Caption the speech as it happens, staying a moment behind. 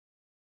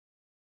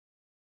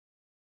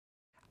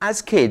As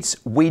kids,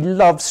 we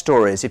love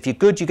stories. If you're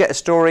good, you get a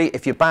story.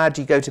 If you're bad,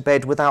 you go to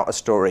bed without a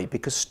story,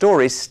 because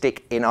stories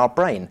stick in our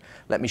brain.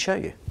 Let me show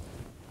you.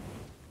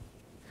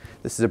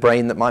 This is a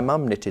brain that my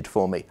mum knitted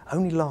for me,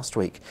 only last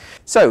week.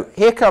 So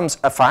here comes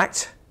a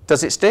fact.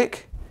 Does it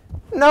stick?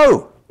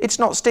 No, it's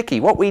not sticky.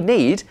 What we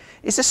need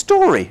is a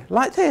story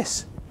like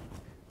this.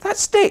 That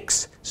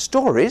sticks.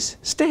 Stories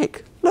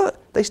stick. Look,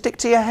 they stick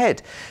to your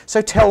head.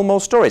 So tell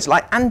more stories.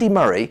 Like Andy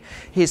Murray,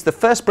 he's the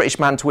first British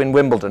man to win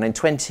Wimbledon in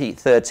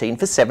 2013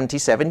 for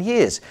 77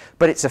 years.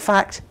 But it's a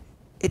fact,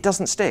 it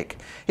doesn't stick.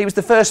 He was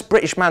the first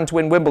British man to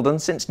win Wimbledon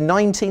since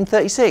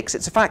 1936.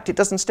 It's a fact, it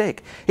doesn't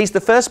stick. He's the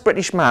first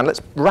British man,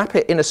 let's wrap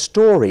it in a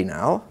story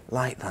now,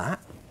 like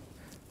that.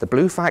 The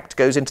blue fact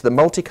goes into the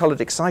multicoloured,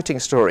 exciting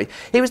story.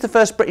 He was the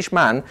first British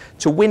man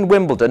to win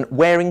Wimbledon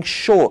wearing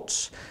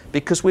shorts,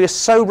 because we are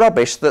so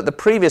rubbish that the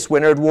previous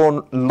winner had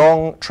worn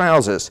long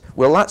trousers.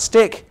 Will that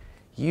stick?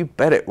 You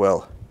bet it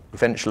will,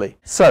 eventually.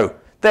 So,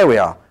 there we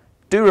are.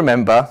 Do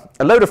remember,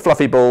 a load of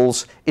fluffy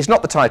balls is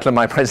not the title of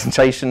my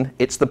presentation,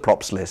 it's the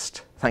props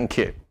list. Thank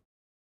you.